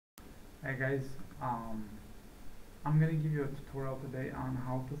Hey guys, I'm gonna give you a tutorial today on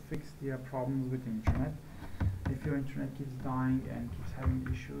how to fix the problems with the internet. If your internet keeps dying and keeps having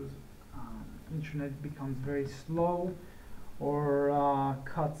issues, internet becomes very slow or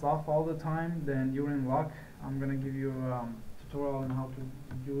cuts off all the time, then you're in luck. I'm gonna give you a tutorial on how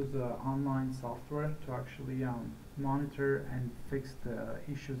to use online software to actually monitor and fix the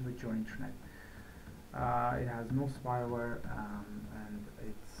issues with your internet. It has no spyware and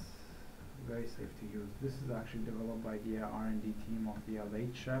it's very safe to use. This is actually developed by the R&D team of the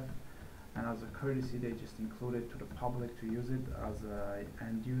Late Chef, and as a courtesy they just included to the public to use it as a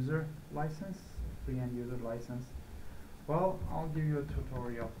end user license, free end user license. Well, I'll give you a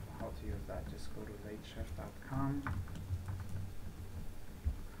tutorial of how to use that. Just go to latechef.com,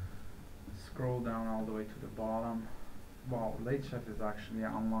 scroll down all the way to the bottom. Well, Late Chef is actually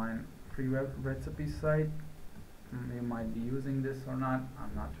an online free recipe site. You might be using this or not,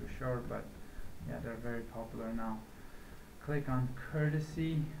 I'm not too sure, but yeah, they're very popular now. Click on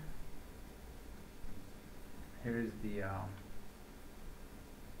courtesy. Here is the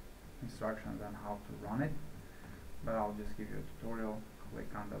instructions on how to run it, but I'll just give you a tutorial. Click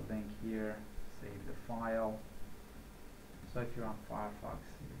on the link here, save the file. So if you're on Firefox,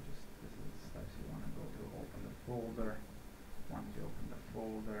 this is the steps you want to go to. Open the folder. Once you open the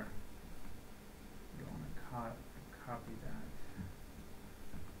folder, you want to copy that,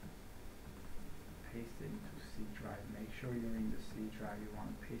 paste it into C drive. Make sure you're in the C drive. You want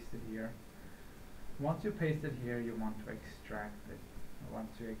to paste it here. Once you paste it here, you want to extract it.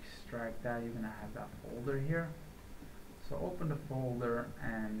 Once you extract that, you're going to have that folder here. So open the folder,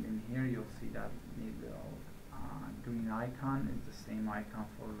 and in here you'll see that little green icon is the same icon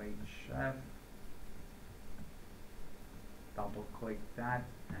for Late Chef. Double click that,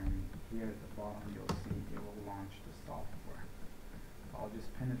 and here at the bottom you'll see it will launch the software. I'll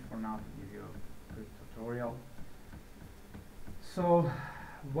just pin it for now to give you a quick tutorial. So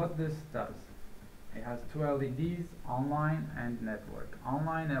what this does, it has two LEDs, online and network.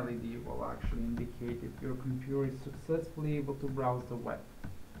 Online LED will actually indicate if your computer is successfully able to browse the web.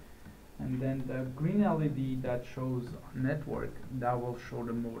 And then the green LED that shows network, that will show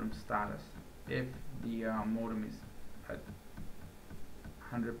the modem status. If the modem is at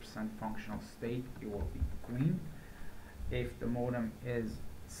 100% functional state, it will be green. If the modem is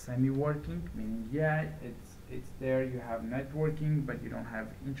semi-working, meaning yeah, it's there, you have networking but you don't have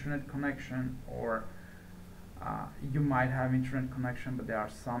internet connection, or you might have internet connection but there are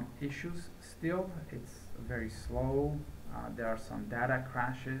some issues still, it's very slow, there are some data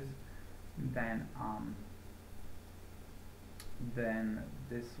crashes, then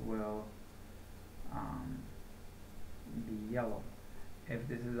this will be yellow. If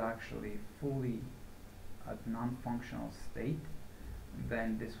this is actually fully a non-functional state,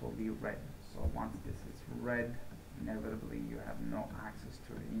 then this will be red. So once this is red, inevitably you have no access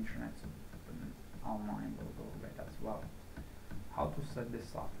to the internet, so the online will go red as well. How to set this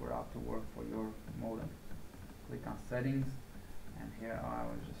software up to work for your modem? Click on settings, and here I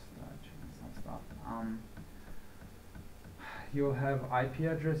was just checking some stuff. You'll have IP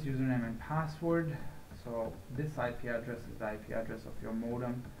address, username and password. So this IP address is the IP address of your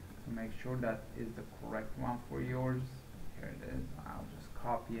modem. To make sure that is the correct one for yours, here it is. I'll just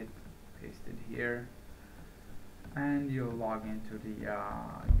copy it, paste it here, and you'll log into the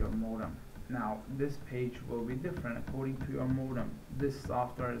your modem. Now this page will be different according to your modem. This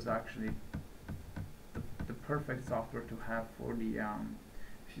software is actually the perfect software to have for the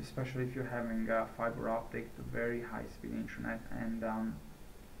especially if you're having fiber optic to very high speed internet, and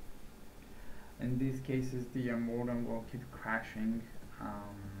in these cases the modem will keep crashing,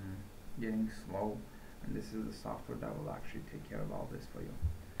 getting slow, and this is the software that will actually take care of all this for you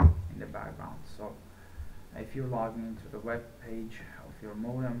in the background. So if you're logging into the web page of your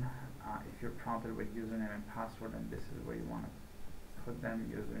modem, if you're prompted with username and password, then this is where you want to put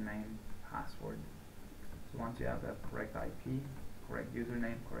them, username, password. So once you have the correct IP, correct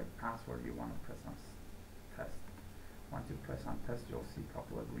username, correct password, you want to press on test. Once you press on test, you'll see a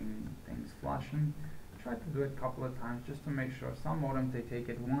couple of green things flashing. Try to do it a couple of times just to make sure. Some modems they take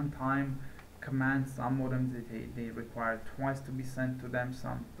it one time command, some modems they require twice to be sent to them,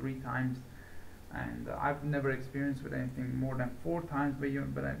 some 3 times, and I've never experienced with anything more than 4 times, but you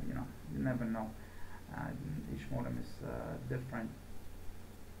know, you never know. Each modem is different.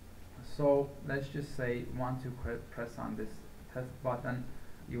 So let's just say once you press on this test button,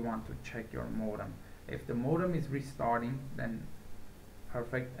 you want to check your modem. If the modem is restarting, then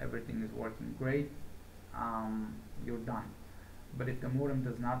perfect, everything is working great, you're done. But if the modem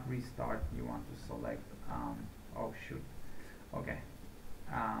does not restart, you want to select oh shoot, okay,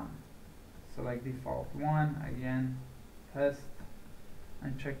 select default one, again test,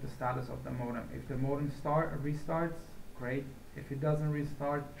 and check the status of the modem. If the modem restarts, great. If it doesn't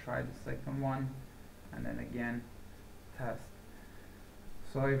restart, try the second one, and then again test.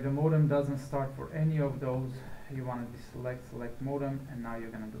 So if the modem doesn't start for any of those, you want to select modem, and now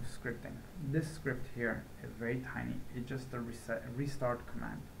you're going to do scripting. This script here is very tiny. It's just a restart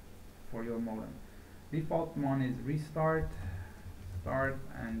command for your modem. Default one is restart, start,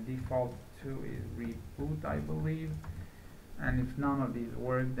 and default 2 is reboot, I believe. And if none of these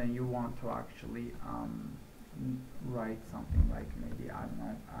work, then you want to actually write something like, maybe, I don't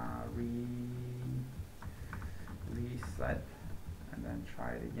know, reset, and then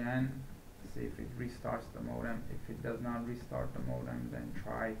try it again, see if it restarts the modem. If it does not restart the modem, then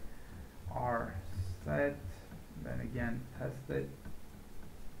try reset, then again test it,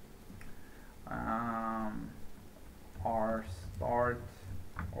 restart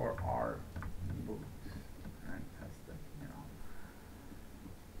or reboot, and test it.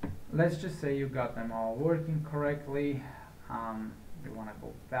 Let's just say you got them all working correctly. You want to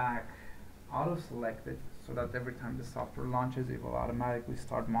go back, auto select it, so that every time the software launches, it will automatically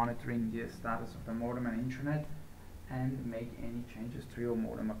start monitoring the status of the modem and internet, and make any changes to your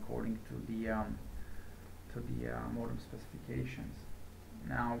modem according to the modem specifications.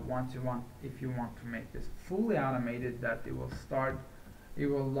 Now, if you want to make this fully automated, that it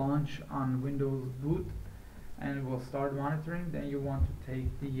will launch on Windows boot and it will start monitoring, then you want to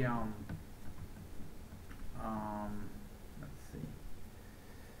take the let's see,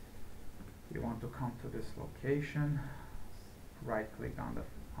 you want to come to this location, right click on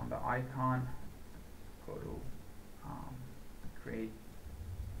the icon, go to create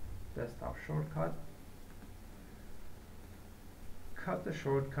desktop shortcut, cut the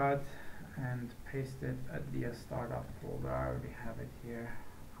shortcut and paste it at the startup folder. I already have it here,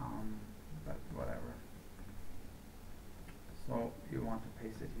 but whatever. So you want to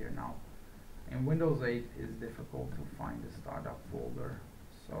paste it here. Now in Windows 8 it's difficult to find the startup folder,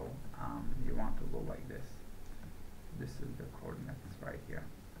 so you want to go like this. This is the coordinates right here.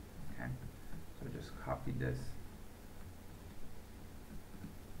 Okay, so just copy this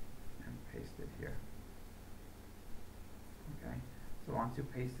and paste it here. Okay, so once you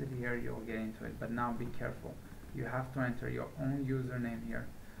paste it here, you'll get into it, but now be careful. You have to enter your own username here.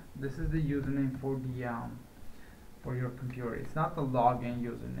 This is the username for your computer. It's not the login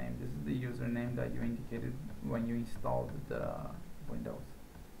username. This is the username that you indicated when you installed the Windows.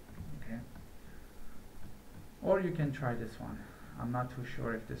 Okay, or you can try this one. I'm not too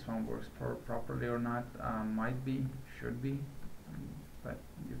sure if this one works properly or not. Might be, should be, but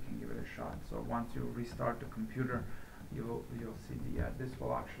you can give it a shot. So once you restart the computer, you'll see this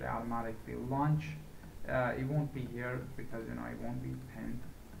will actually automatically launch. It won't be here because it won't be pinned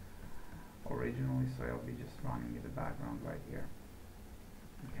originally, so it'll be just running in the background right here.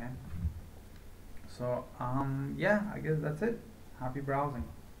 Okay, so yeah, I guess that's it. Happy browsing.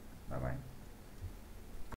 Bye bye.